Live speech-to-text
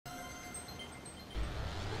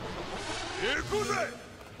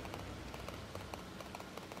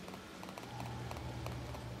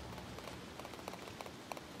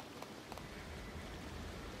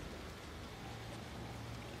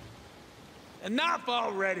Enough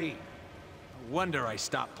already! No wonder I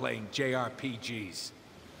stopped playing JRPGs.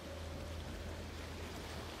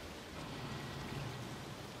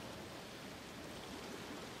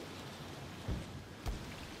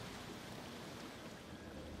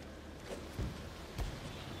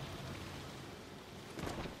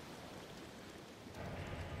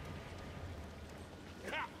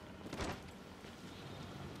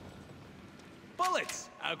 Bullets!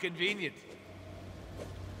 How convenient.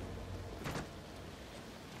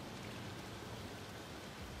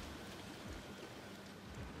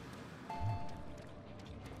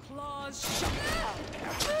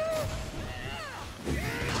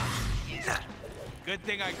 Good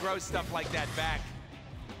thing I grow stuff like that back.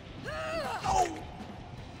 Oh!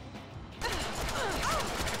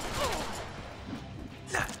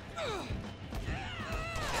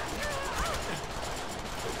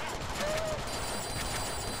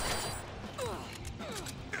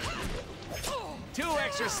 Two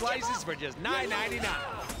extra slices for just $9.99.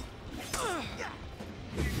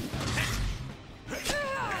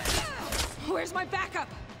 Where's my backup?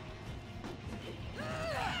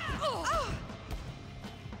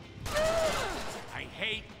 I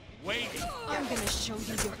hate waiting. I'm gonna show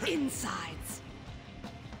you your insides.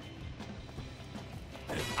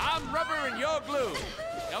 I'm rubber and you're glue.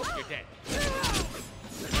 Nope, you're dead.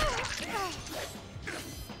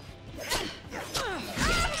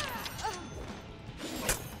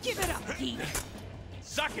 Give it up, geek.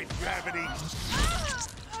 Suck it, gravity.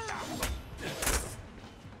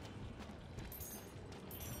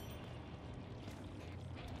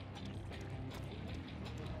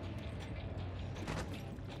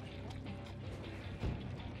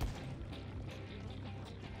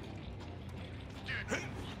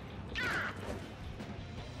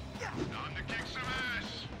 Time to kick some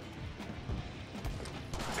ass.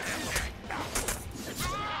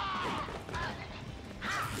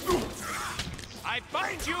 I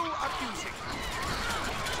find you abusing.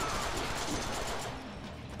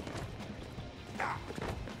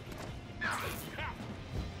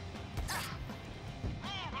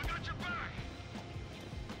 Move, I got your back.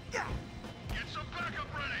 Get some backup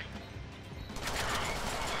ready.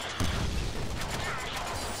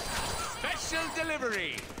 Special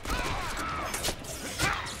delivery.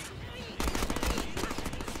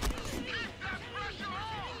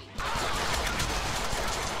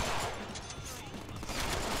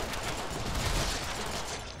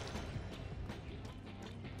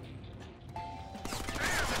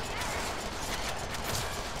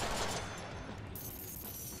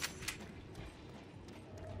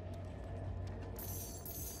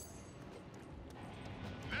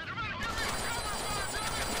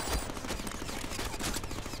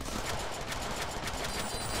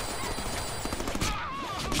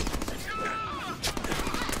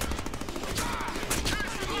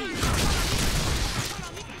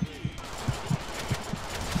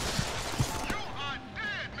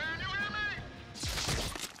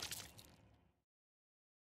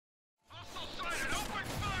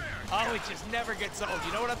 Oh, it just never gets old.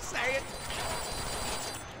 You know what I'm saying?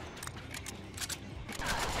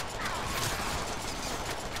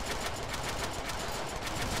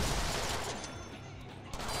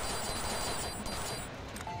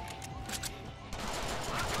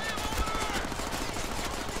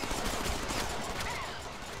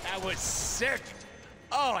 That was sick.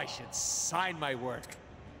 Oh, I should sign my work.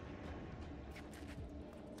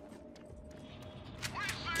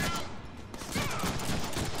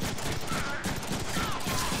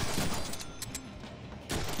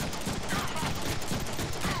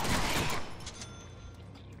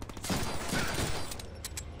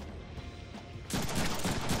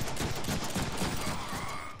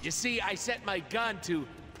 You see, I set my gun to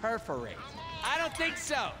perforate. I don't think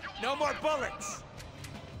so. No more bullets.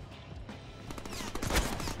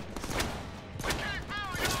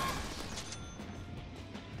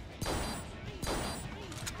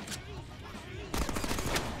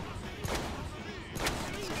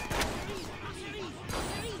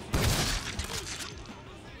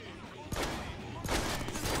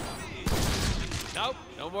 Nope,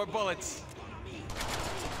 no more bullets.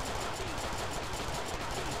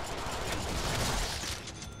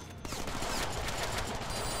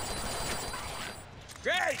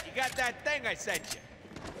 Great, you got that thing I sent you.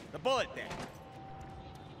 The bullet there.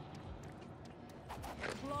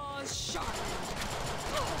 Claws sharp.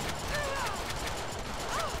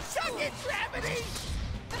 Suck it, gravity!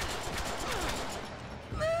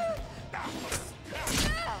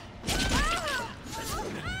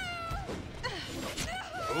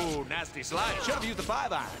 nasty slide. Should have used the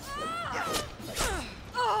 5-iron.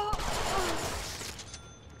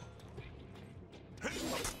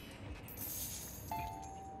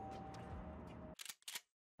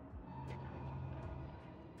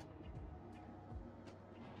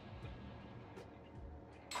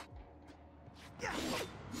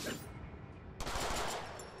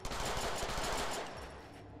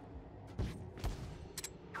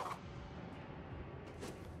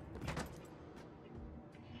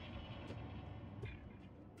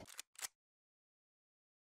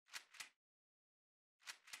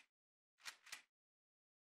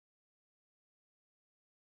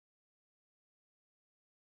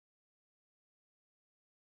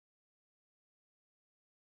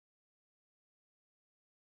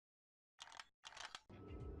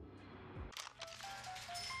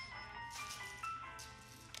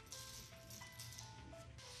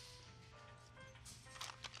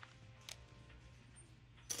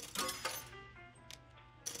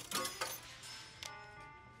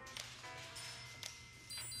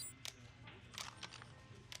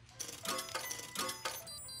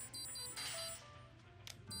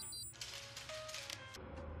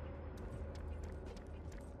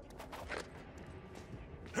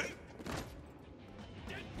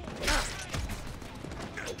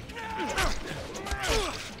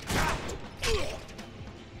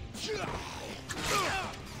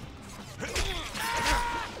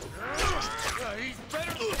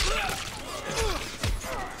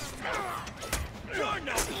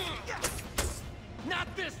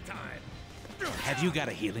 Not this time! Have you got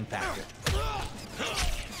a healing factor?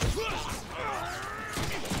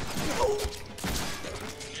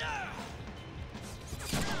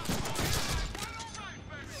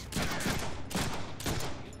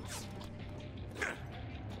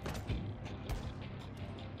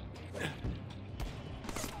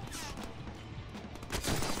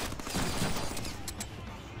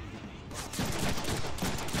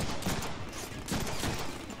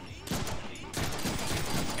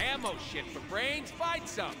 Ammo shit for brains, find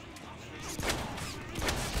some!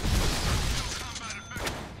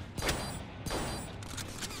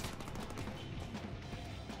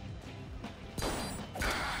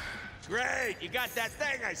 Great, you got that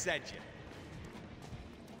thing I sent you.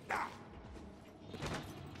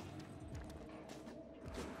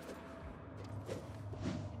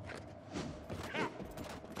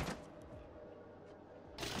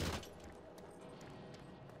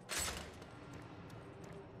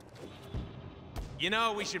 You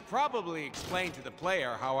know, we should probably explain to the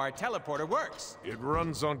player how our teleporter works. It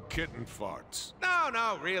runs on kitten farts.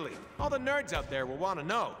 No, really. All the nerds out there will want to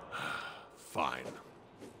know. Fine.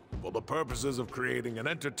 For the purposes of creating an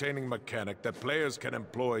entertaining mechanic that players can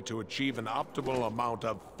employ to achieve an optimal amount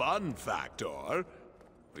of fun factor,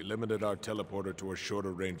 we limited our teleporter to a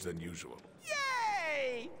shorter range than usual.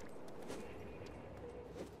 Yay!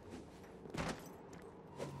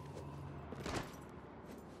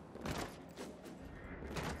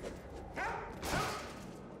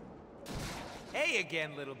 Hey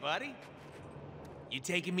again, little buddy. You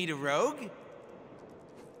taking me to Rogue?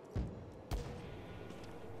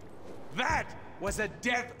 That was a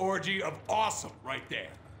death orgy of awesome right there.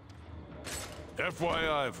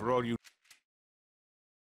 FYI for all you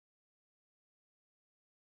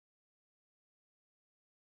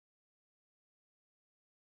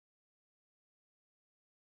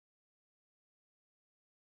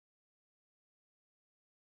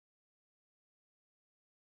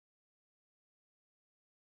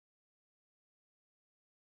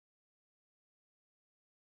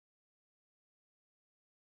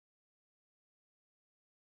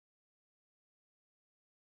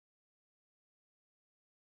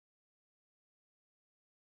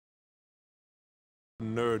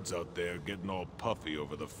nerds out there getting all puffy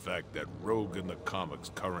over the fact that Rogue in the comics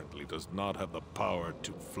currently does not have the power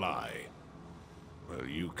to fly. Well,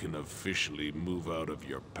 you can officially move out of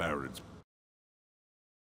your parents'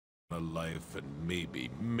 life and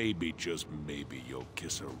maybe just maybe you'll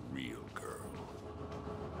kiss a real girl.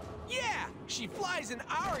 Yeah, she flies in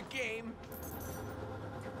our game.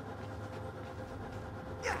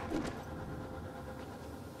 Yeah.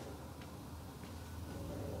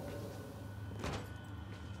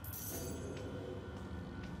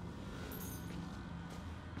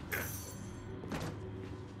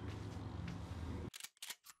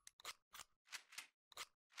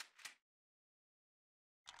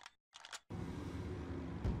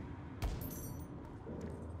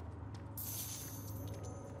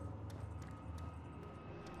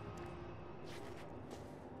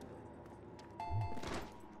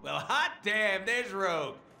 Well, hot damn, there's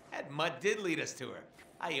Rogue. That mutt did lead us to her.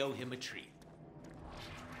 I owe him a treat.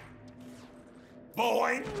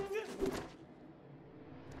 Boing!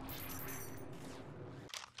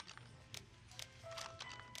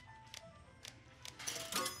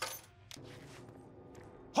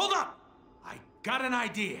 Hold up! I got an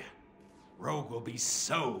idea. Rogue will be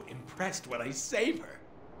so impressed when I save her.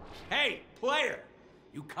 Hey, player!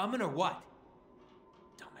 You coming or what?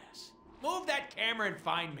 Dumbass. Move that camera and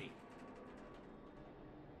find me.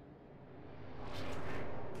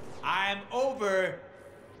 I'm over.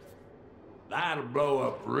 That'll blow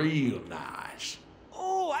up real nice.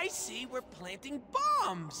 Oh, I see. We're planting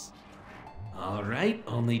bombs. All right,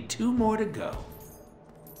 only 2 more to go.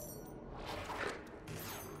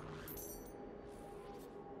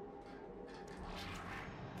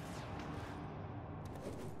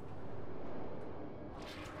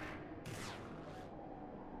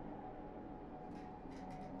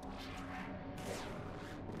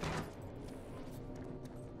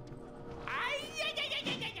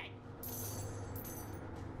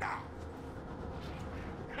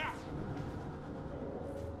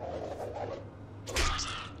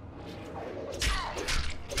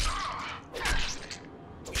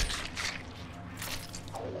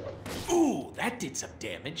 Ooh, that did some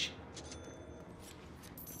damage.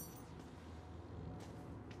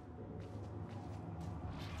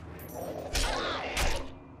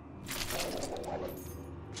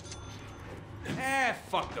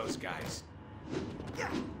 Fuck those guys.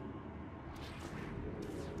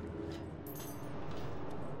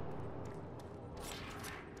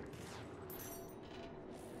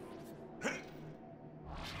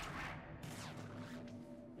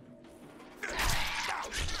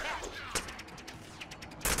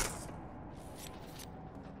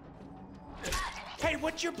 Hey,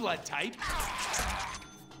 what's your blood type?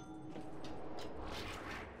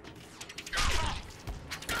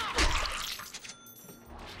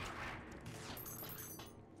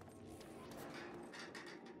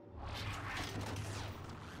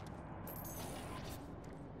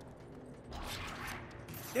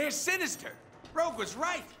 There's Sinister! Rogue was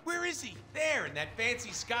right! Where is he? There, in that fancy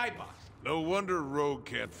skybox. No wonder Rogue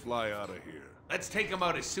can't fly out of here. Let's take him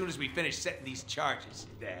out as soon as we finish setting these charges.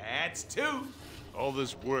 That's 2. All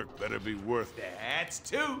this work better be worth it. That's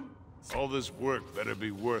 2. All this work better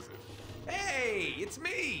be worth it. Hey, it's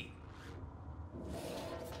me!